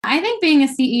I think being a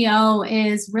CEO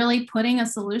is really putting a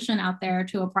solution out there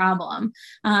to a problem.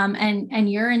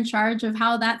 And you're in charge of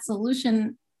how that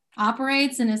solution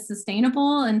operates and is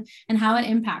sustainable and how it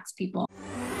impacts people.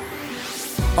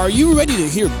 Are you ready to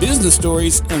hear business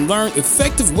stories and learn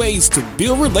effective ways to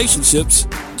build relationships,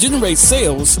 generate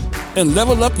sales, and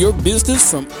level up your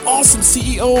business from awesome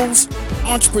CEOs,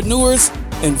 entrepreneurs,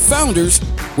 and founders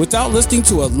without listening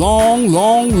to a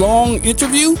long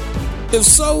interview? If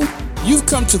so, you've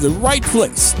come to the right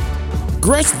place.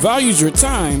 Gresh values your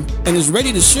time and is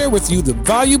ready to share with you the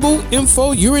valuable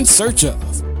info you're in search of.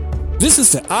 This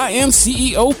is the I Am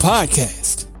CEO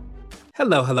podcast.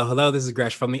 Hello. This is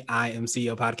Gresh from the I Am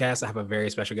CEO podcast. I have a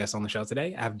very special guest on the show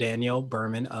today. I have Danielle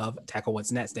Berman of Tackle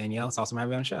What's Next. Danielle, it's awesome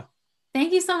having you on the show.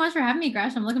 Thank you so much for having me,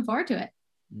 Gresh. I'm looking forward to it.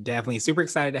 Definitely super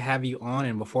excited to have you on.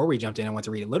 And before we jumped in, I want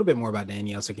to read a little bit more about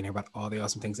Danielle so you can hear about all the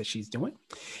awesome things that she's doing.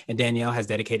 And Danielle has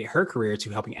dedicated her career to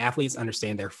helping athletes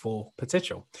understand their full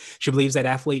potential. She believes that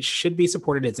athletes should be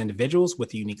supported as individuals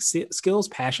with unique skills,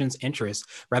 passions, interests,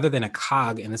 rather than a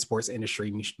cog in the sports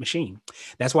industry machine.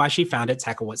 That's why she founded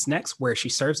Tackle What's Next, where she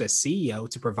serves as CEO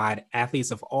to provide athletes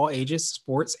of all ages,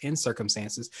 sports, and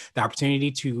circumstances the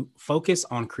opportunity to focus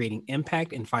on creating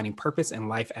impact and finding purpose in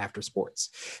life after sports.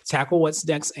 Tackle What's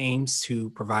Next aims to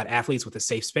provide athletes with a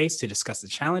safe space to discuss the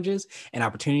challenges and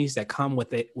opportunities that come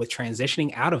with it with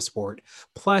transitioning out of sport,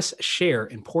 plus share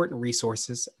important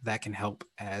resources that can help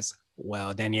as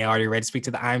well. Danielle, are you ready to speak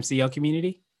to the IMCO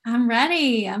community? I'm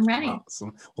ready.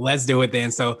 Awesome. Well, let's do it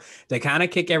then. So to kind of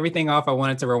kick everything off, I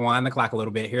wanted to rewind the clock a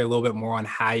little bit, hear a little bit more on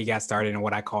how you got started and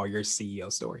what I call your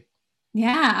CEO story.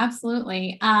 Yeah,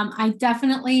 absolutely. I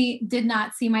definitely did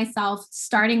not see myself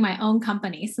starting my own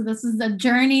company. So this is a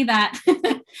journey that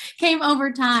came over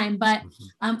time, but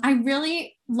I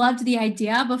really loved the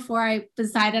idea before I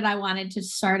decided I wanted to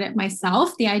start it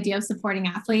myself, the idea of supporting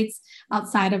athletes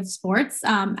outside of sports,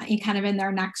 kind of in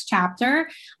their next chapter.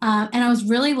 And I was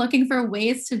really looking for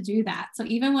ways to do that. So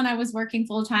even when I was working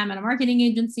full-time at a marketing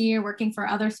agency or working for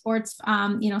other sports,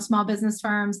 small business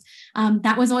firms,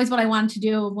 that was always what I wanted to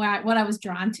do, what I was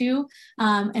drawn to.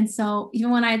 And so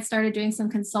even when I had started doing some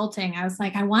consulting, I was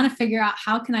like, I want to figure out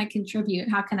how can I contribute?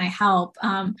 How can I help?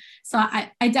 So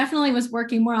I definitely was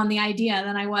working more on the idea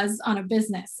than I was on a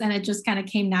business. And it just kind of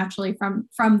came naturally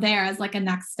from there as like a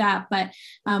next step, but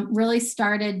really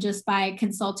started just by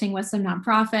consulting with some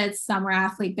nonprofits. Some were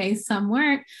athlete based, some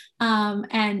weren't.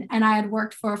 And I had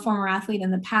worked for a former athlete in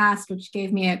the past, which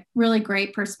gave me a really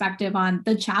great perspective on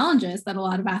the challenges that a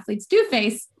lot of athletes do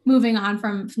face moving on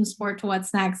from sport to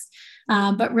what's next.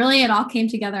 But really it all came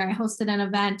together. I hosted an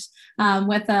event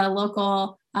with a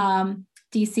local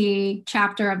DC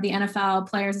chapter of the NFL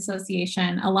Players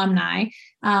Association alumni.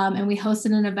 And we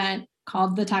hosted an event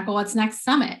called the Tackle What's Next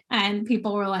Summit. And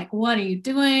people were like, what are you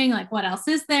doing? Like, what else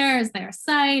is there? Is there a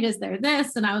site? Is there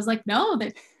this? And I was like, no,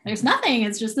 there's nothing.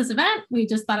 It's just this event. We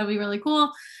just thought it'd be really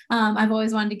cool. I've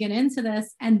always wanted to get into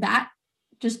this. And that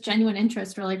just genuine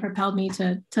interest really propelled me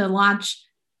to launch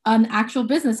an actual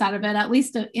business out of it, at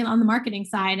least on the marketing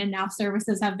side. And now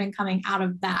services have been coming out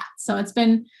of that. So it's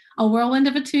been a whirlwind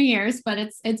of 2 years, but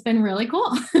it's been really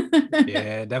cool.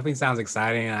 Yeah, it definitely sounds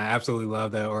exciting. I absolutely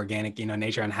love the organic,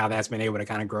 nature and how that's been able to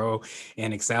kind of grow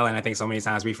and excel. And I think so many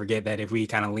times we forget that if we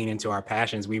kind of lean into our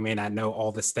passions, we may not know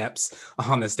all the steps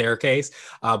on the staircase.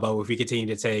 But if we continue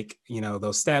to take,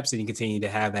 those steps and you continue to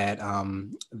have that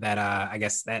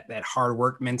hard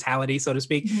work mentality, so to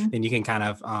speak, then you can kind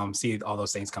of see all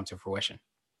those things come to fruition.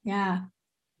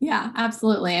 Yeah,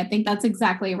 absolutely. I think that's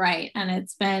exactly right. And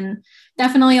it's been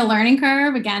definitely a learning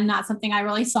curve. Again, not something I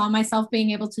really saw myself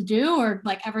being able to do or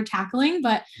like ever tackling,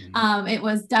 but it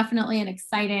was definitely an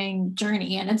exciting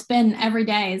journey. And it's been every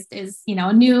day is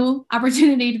a new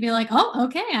opportunity to be like, oh,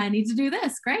 okay, I need to do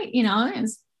this. Great.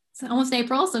 It's almost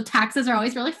April. So taxes are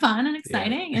always really fun and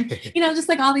exciting. Yeah. And, just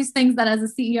like all these things that as a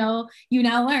CEO, you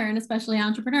now learn, especially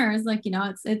entrepreneurs, like,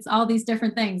 it's all these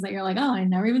different things that you're like, oh, I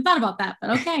never even thought about that, but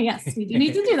okay. Yes, we do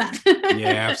need to do that.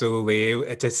 Yeah,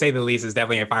 absolutely. To say the least, is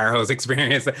definitely a fire hose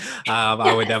experience.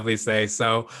 I would definitely say.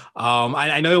 So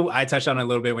I know I touched on it a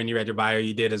little bit when you read your bio,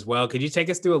 you did as well. Could you take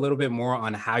us through a little bit more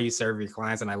on how you serve your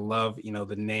clients? And I love,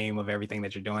 the name of everything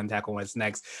that you're doing, Tackle What's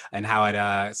Next, and how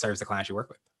it serves the clients you work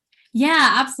with.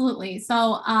 Yeah, absolutely.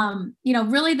 So,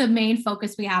 really the main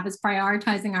focus we have is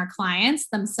prioritizing our clients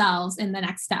themselves in the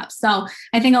next step. So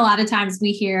I think a lot of times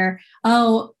we hear,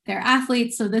 oh, they're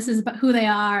athletes, so this is who they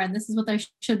are, and this is what they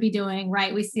should be doing,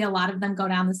 right? We see a lot of them go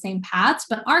down the same paths,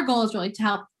 but our goal is really to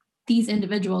help these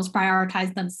individuals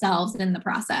prioritize themselves in the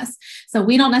process. So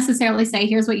we don't necessarily say,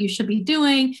 here's what you should be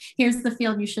doing, here's the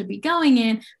field you should be going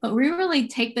in, but we really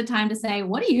take the time to say,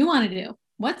 what do you want to do?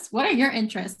 what are your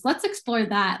interests? Let's explore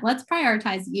that. Let's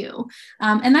prioritize you.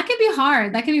 And that can be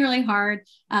hard. That can be really hard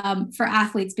for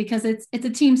athletes because it's a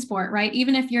team sport, right?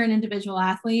 Even if you're an individual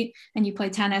athlete and you play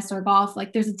tennis or golf,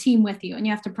 like there's a team with you and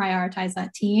you have to prioritize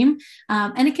that team.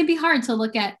 And it can be hard to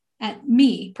look at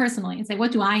me personally and say,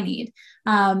 what do I need?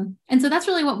 And so that's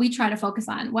really what we try to focus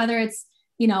on, whether it's,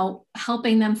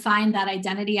 helping them find that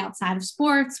identity outside of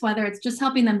sports, whether it's just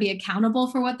helping them be accountable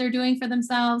for what they're doing for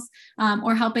themselves,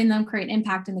 or helping them create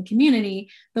impact in the community.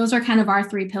 Those are kind of our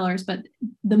 3 pillars, but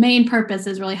the main purpose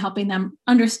is really helping them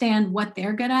understand what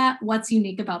they're good at, what's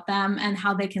unique about them, and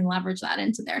how they can leverage that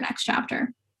into their next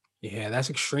chapter. Yeah, that's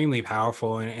extremely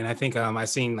powerful. And I think I've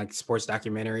seen like sports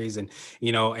documentaries and,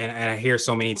 and I hear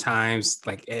so many times,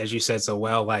 like, as you said so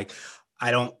well, like, I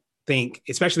don't think,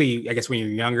 especially, I guess, when you're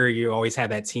younger, you always have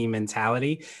that team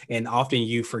mentality, and often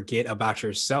you forget about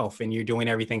yourself and you're doing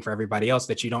everything for everybody else,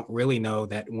 that you don't really know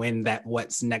that when that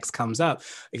what's next comes up,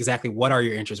 exactly what are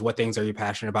your interests, what things are you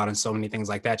passionate about, and so many things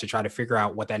like that, to try to figure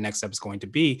out what that next step is going to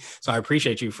be. So I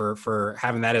appreciate you for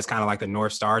having that as kind of like the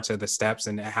North Star to the steps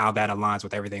and how that aligns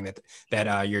with everything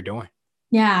that you're doing.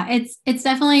 Yeah, it's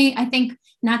definitely, I think,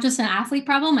 not just an athlete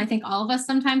problem. I think all of us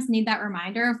sometimes need that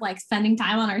reminder of like spending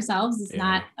time on ourselves is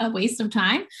not a waste of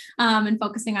time, and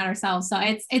focusing on ourselves. So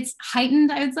it's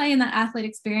heightened, I would say, in that athlete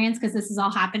experience, because this is all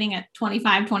happening at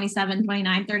 25, 27,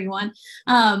 29, 31.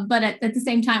 But at the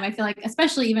same time, I feel like,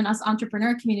 especially even us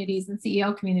entrepreneur communities and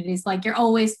CEO communities, like you're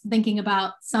always thinking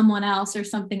about someone else or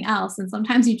something else. And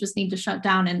sometimes you just need to shut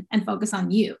down and focus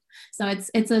on you. So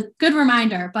it's a good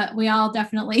reminder, but we all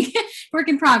definitely work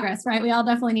in progress, right? We all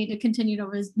definitely need to continue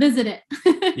to visit it.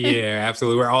 Yeah,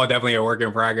 absolutely. We're all definitely a work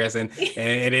in progress, and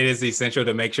it is essential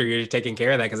to make sure you're taking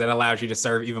care of that, because that allows you to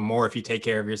serve even more if you take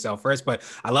care of yourself first. But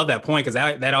I love that point, because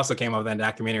that also came up in that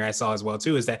documentary I saw as well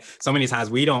too, is that so many times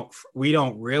we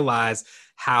don't realize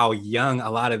how young a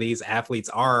lot of these athletes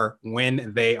are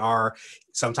when they are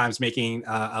sometimes making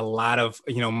a lot of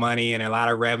money and a lot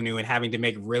of revenue and having to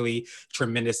make really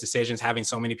tremendous decisions, having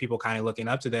so many people kind of looking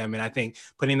up to them. And I think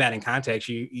putting that in context,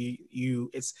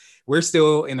 we're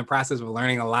still in the process of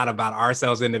learning a lot about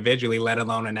ourselves individually, let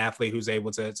alone an athlete who's able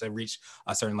to reach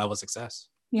a certain level of success.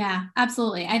 Yeah,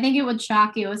 absolutely. I think it would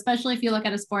shock you, especially if you look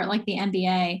at a sport like the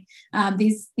NBA.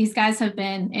 These guys have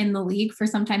been in the league for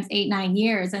sometimes 8-9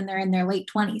 years, and they're in their late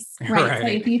 20s, right? So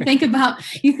if you think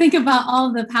about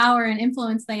all the power and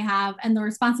influence they have, and the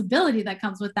responsibility that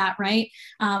comes with that, right?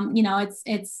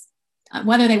 It's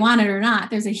whether they want it or not,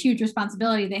 there's a huge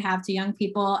responsibility they have to young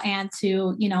people and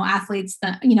to, athletes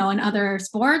that, in other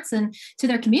sports, and to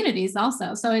their communities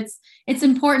also. So it's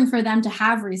important for them to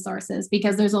have resources,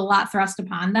 because there's a lot thrust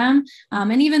upon them.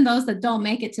 And even those that don't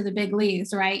make it to the big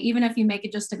leagues, right? Even if you make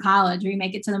it just to college or you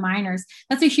make it to the minors,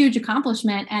 that's a huge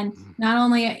accomplishment. And not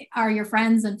only are your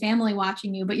friends and family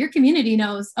watching you, but your community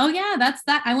knows, oh yeah, that's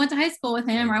that. I went to high school with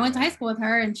him, or I went to high school with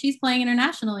her, and she's playing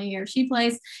internationally, or she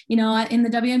plays, in the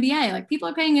WNBA. Like, people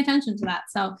are paying attention to that.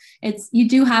 So you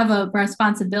do have a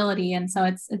responsibility. And so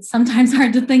it's sometimes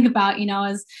hard to think about,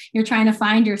 as you're trying to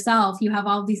find yourself, you have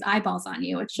all these eyeballs on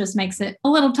you, which just makes it a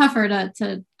little tougher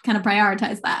to kind of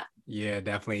prioritize that. Yeah,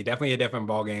 definitely a different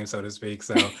ball game, so to speak.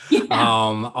 So, yeah.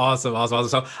 Awesome.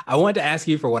 So I wanted to ask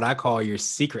you for what I call your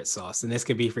secret sauce, and this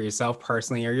could be for yourself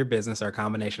personally or your business, or a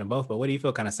combination of both. But what do you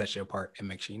feel kind of sets you apart and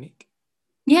makes you unique?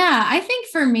 Yeah, I think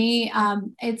for me,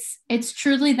 it's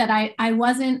truly that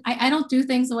I don't do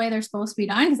things the way they're supposed to be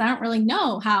done, because I don't really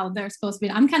know how they're supposed to be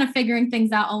done. I'm kind of figuring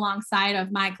things out alongside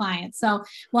of my clients. So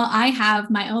while I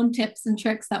have my own tips and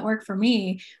tricks that work for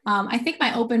me, I think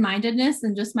my open-mindedness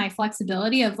and just my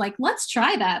flexibility of like, let's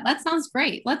try that. That sounds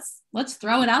great. Let's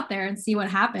throw it out there and see what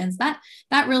happens. That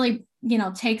really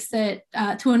takes it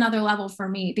to another level for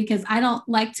me, because I don't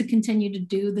like to continue to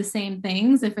do the same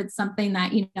things. If it's something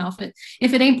that,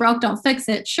 if it ain't broke, don't fix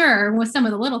it. Sure, with some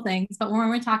of the little things, but when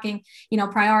we're talking,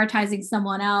 prioritizing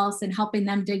someone else and helping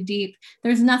them dig deep,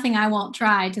 there's nothing I won't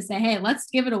try to say, hey, let's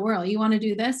give it a whirl. You want to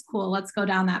do this? Cool. Let's go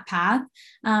down that path.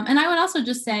 And I would also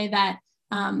just say that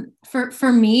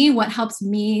for me, what helps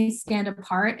me stand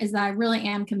apart is that I really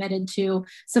am committed to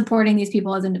supporting these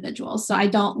people as individuals. So I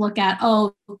don't look at,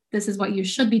 oh, this is what you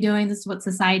should be doing, this is what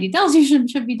society tells you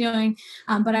should be doing.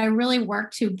 But I really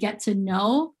work to get to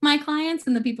know my clients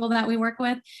and the people that we work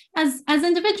with as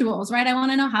individuals, right? I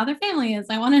want to know how their family is.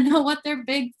 I want to know what their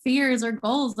big fears or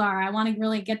goals are. I want to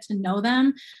really get to know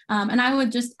them. And I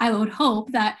would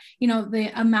hope that,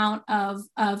 the amount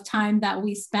of time that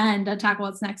we spend to talk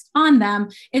what's next on them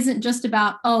isn't just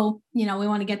about, oh, we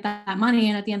want to get that money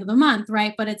in at the end of the month,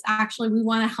 right? But it's actually, we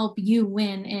want to help you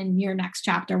win in your next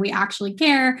chapter. We actually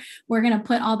care. We're going to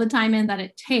put all the time in that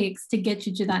it takes to get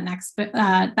you to that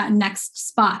next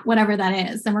spot, whatever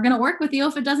that is. And we're going to work with you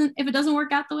if it doesn't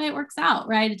work out the way it works out,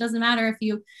 right? It doesn't matter if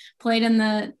you played in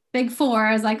the Big Four,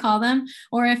 as I call them,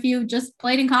 or if you just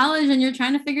played in college and you're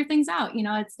trying to figure things out.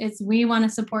 It's we want to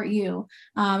support you.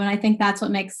 And I think that's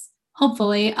what makes,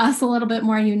 hopefully, us a little bit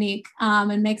more unique,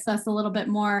 and makes us a little bit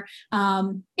more,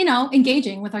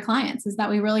 engaging with our clients, is that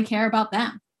we really care about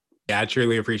them. Yeah, I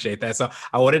truly appreciate that. So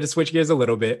I wanted to switch gears a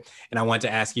little bit, and I want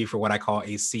to ask you for what I call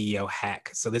a CEO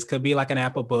hack. So this could be like an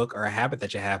app, a book, or a habit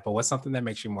that you have, but what's something that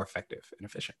makes you more effective and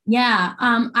efficient? Yeah,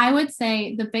 I would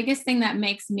say the biggest thing that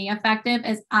makes me effective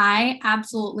is I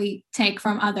absolutely take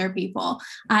from other people.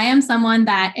 I am someone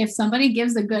that if somebody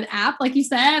gives a good app, like you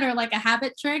said, or like a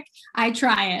habit trick, I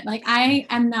try it. Like I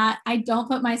don't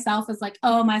put myself as like,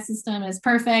 oh, my system is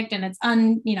perfect and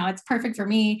it's perfect for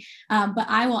me. But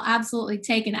I will absolutely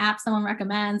take an app someone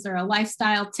recommends or a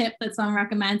lifestyle tip that someone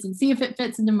recommends and see if it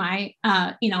fits into my,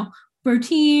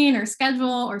 routine or schedule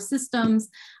or systems.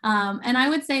 And I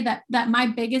would say that my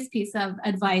biggest piece of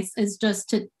advice is just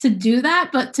to do that,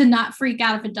 but to not freak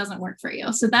out if it doesn't work for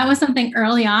you. So that was something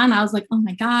early on. I was like, oh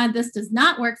my God, this does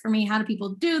not work for me. How do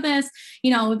people do this?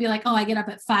 It would be like, oh, I get up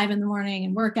at 5 a.m.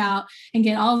 and work out and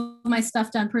get all of my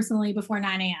stuff done personally before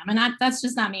 9 a.m. And that's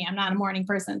just not me. I'm not a morning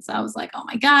person. So I was like, oh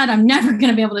my God, I'm never going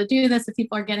to be able to do this if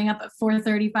people are getting up at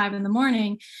 4:35 in the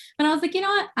morning. But I was like, you know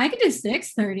what? I could do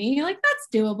 6:30. Like that's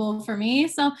doable for me.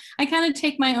 So I kind of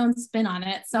take my own spin on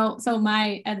it. So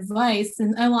my advice,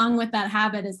 and along with that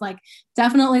habit, is like,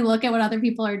 definitely look at what other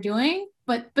people are doing,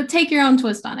 but take your own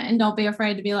twist on it. And don't be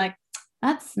afraid to be like,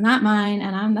 that's not mine.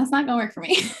 And that's not going to work for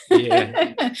me.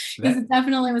 Yeah. Because it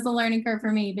definitely was a learning curve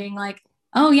for me, being like,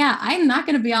 oh yeah, I'm not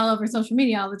going to be all over social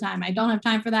media all the time. I don't have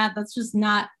time for that. That's just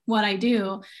not what I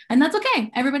do. And that's okay.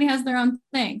 Everybody has their own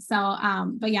thing. So,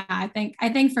 but yeah, I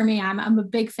think for me, I'm a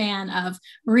big fan of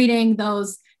reading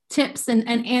those tips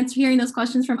and hearing those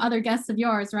questions from other guests of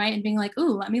yours, right? And being like,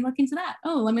 oh, let me look into that.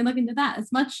 Oh, let me look into that.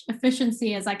 As much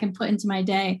efficiency as I can put into my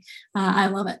day. I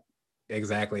love it.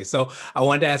 Exactly. So I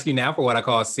wanted to ask you now for what I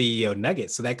call CEO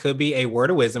nuggets. So that could be a word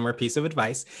of wisdom or piece of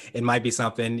advice. It might be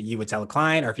something you would tell a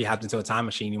client, or if you hopped into a time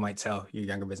machine, you might tell your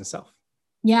younger business self.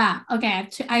 Yeah. Okay.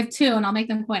 I have two and I'll make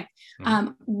them quick.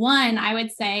 One, I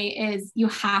would say, is you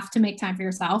have to make time for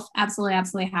yourself. Absolutely.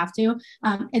 Absolutely have to.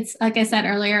 It's like I said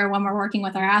earlier, when we're working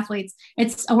with our athletes,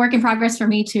 it's a work in progress for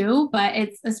me too, but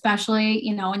it's especially,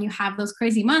 when you have those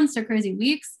crazy months or crazy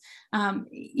weeks,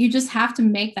 you just have to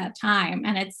make that time,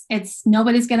 and it's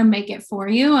nobody's going to make it for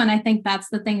you. And I think that's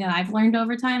the thing that I've learned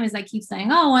over time is I keep saying,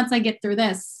 oh, once I get through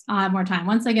this, I'll have more time.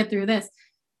 Once I get through this,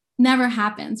 never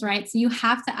happens, right? So you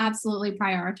have to absolutely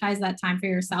prioritize that time for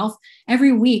yourself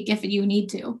every week if you need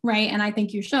to, right? And I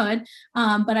think you should.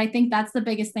 But I think that's the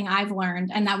biggest thing I've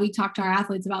learned, and that we talk to our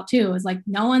athletes about too, is like,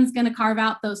 no one's going to carve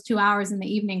out those 2 hours in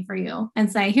the evening for you and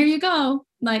say, here you go.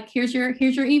 Like, here's your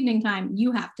evening time.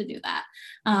 You have to do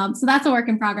that. So that's a work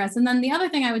in progress. And then the other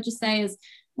thing I would just say is,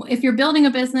 if you're building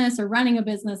a business or running a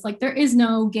business, like, there is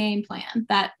no game plan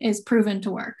that is proven to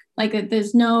work. Like,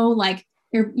 there's no like,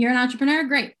 you're an entrepreneur,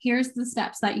 great, here's the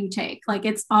steps that you take. Like,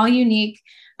 it's all unique.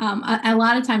 A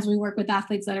lot of times we work with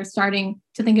athletes that are starting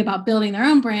to think about building their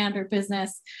own brand or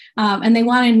business, and they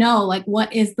want to know, like,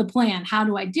 what is the plan? How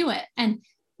do I do it? And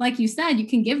like you said, you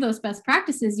can give those best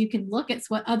practices. You can look at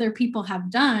what other people have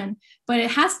done, but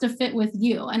it has to fit with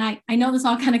you. And I know this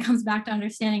all kind of comes back to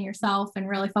understanding yourself and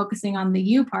really focusing on the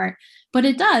you part, but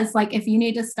it does. Like, if you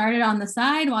need to start it on the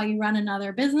side while you run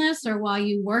another business or while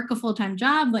you work a full-time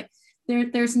job, like,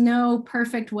 there's no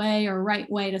perfect way or right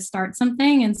way to start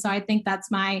something. And so I think that's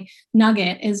my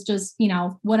nugget, is just,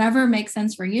 whatever makes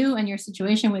sense for you and your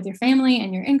situation with your family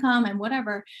and your income and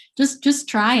whatever, just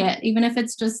try it. Even if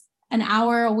it's just an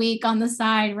hour a week on the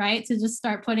side, right? To just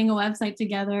start putting a website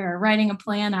together or writing a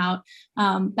plan out.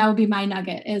 That would be my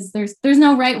nugget, is there's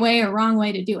no right way or wrong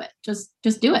way to do it. Just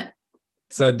do it.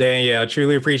 So Danielle,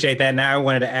 truly appreciate that. Now I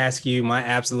wanted to ask you my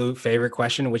absolute favorite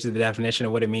question, which is the definition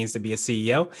of what it means to be a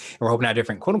CEO. And we're hoping to have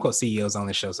different quote unquote CEOs on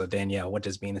the show. So Danielle, what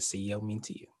does being a CEO mean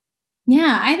to you?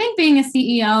 Yeah, I think being a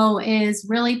CEO is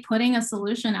really putting a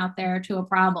solution out there to a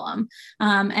problem.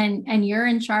 And you're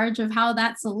in charge of how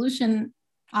that solution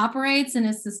operates and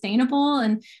is sustainable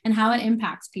and how it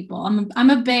impacts people. I'm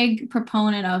a big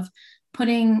proponent of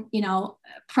putting,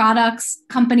 products,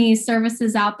 companies,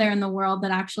 services out there in the world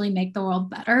that actually make the world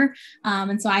better.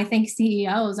 And so I think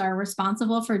CEOs are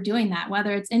responsible for doing that,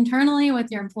 whether it's internally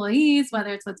with your employees,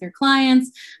 whether it's with your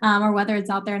clients, or whether it's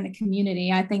out there in the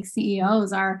community. I think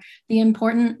CEOs are the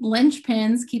important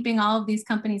linchpins keeping all of these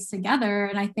companies together.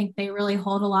 And I think they really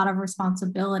hold a lot of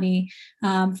responsibility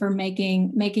for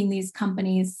making these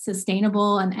companies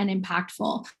sustainable and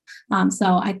impactful.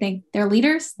 So I think they're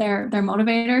leaders, they're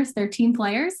motivators, they're team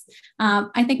players.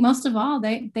 I think most of all,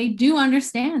 they do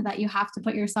understand that you have to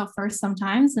put yourself first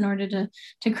sometimes in order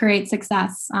to create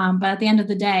success. But at the end of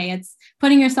the day, it's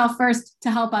putting yourself first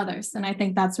to help others. And I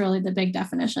think that's really the big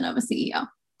definition of a CEO.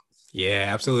 Yeah,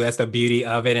 absolutely. That's the beauty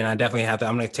of it. And I definitely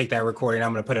I'm going to take that recording.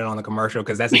 I'm going to put it on the commercial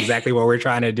because that's exactly what we're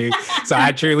trying to do. So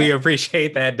I truly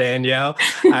appreciate that, Danielle.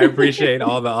 I appreciate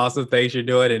all the awesome things you're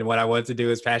doing. And what I want to do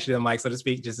is pass you the mic, so to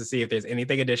speak, just to see if there's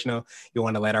anything additional you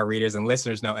want to let our readers and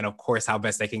listeners know. And of course, how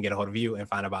best they can get a hold of you and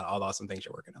find out about all the awesome things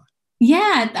you're working on.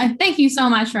 Yeah, thank you so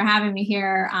much for having me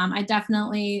here. I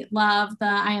definitely love the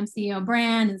I Am CEO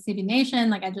brand and CB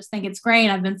Nation. Like, I just think it's great.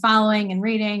 I've been following and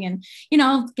reading and,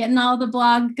 getting all the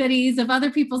blog goodies of other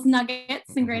people's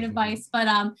nuggets and great advice. But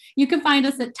you can find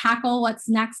us at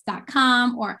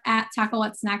tacklewhatsnext.com or at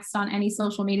tacklewhatsnext on any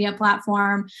social media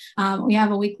platform. We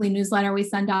have a weekly newsletter we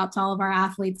send out to all of our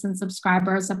athletes and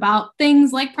subscribers about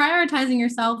things like prioritizing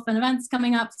yourself and events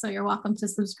coming up. So you're welcome to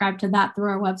subscribe to that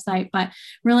through our website. But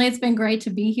really, it's been great to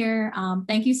be here.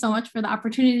 Thank you so much for the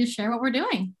opportunity to share what we're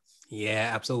doing.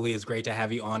 Yeah, absolutely. It's great to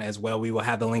have you on as well. We will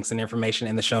have the links and information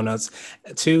in the show notes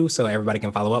too, so everybody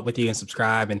can follow up with you and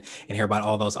subscribe and hear about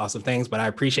all those awesome things. But I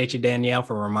appreciate you, Danielle,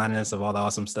 for reminding us of all the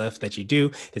awesome stuff that you do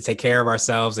to take care of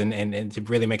ourselves and to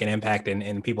really make an impact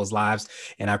in people's lives.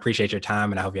 And I appreciate your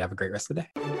time, and I hope you have a great rest of the day.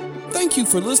 Thank you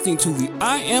for listening to the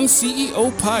I Am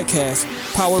CEO podcast,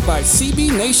 powered by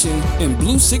CB Nation and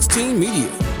Blue 16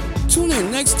 Media. Tune in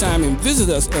next time and visit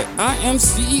us at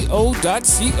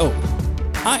imceo.co.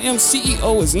 I Am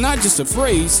CEO is not just a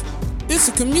phrase, it's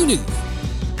a community.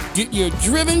 Get your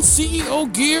driven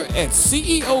CEO gear at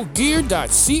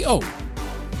ceogear.co.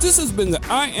 This has been the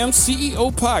I Am CEO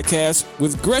podcast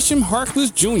with Gresham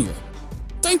Harkless Jr.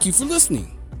 Thank you for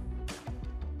listening.